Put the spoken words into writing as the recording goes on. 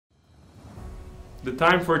The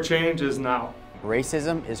time for change is now.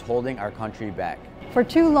 Racism is holding our country back. For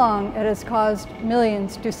too long, it has caused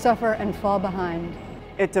millions to suffer and fall behind.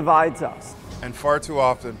 It divides us. And far too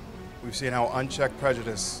often, we've seen how unchecked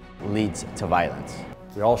prejudice Leads to violence.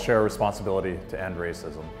 We all share a responsibility to end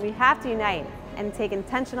racism. We have to unite and take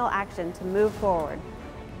intentional action to move forward.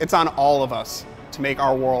 It's on all of us to make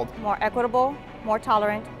our world more equitable, more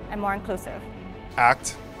tolerant, and more inclusive.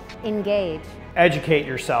 act, Engage. Educate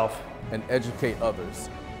yourself. And educate others.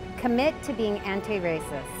 Commit to being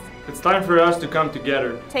anti-racist. It's time for us to come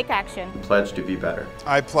together. Take action. Pledge to be better.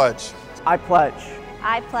 I pledge. I pledge.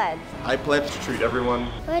 I pledge. I pledge to treat everyone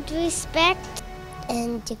with respect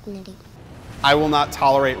and dignity. I will not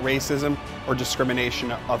tolerate racism or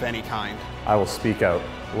discrimination of any kind. I will speak out.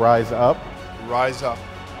 Rise up. Rise up.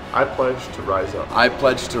 I pledge to rise up. I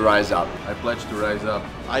pledge to rise up. I pledge to rise up.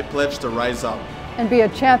 I pledge to rise up. And be a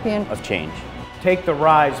champion Of change. Take the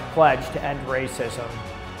RISE pledge to end racism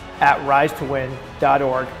at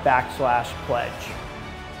risetowin.org/pledge.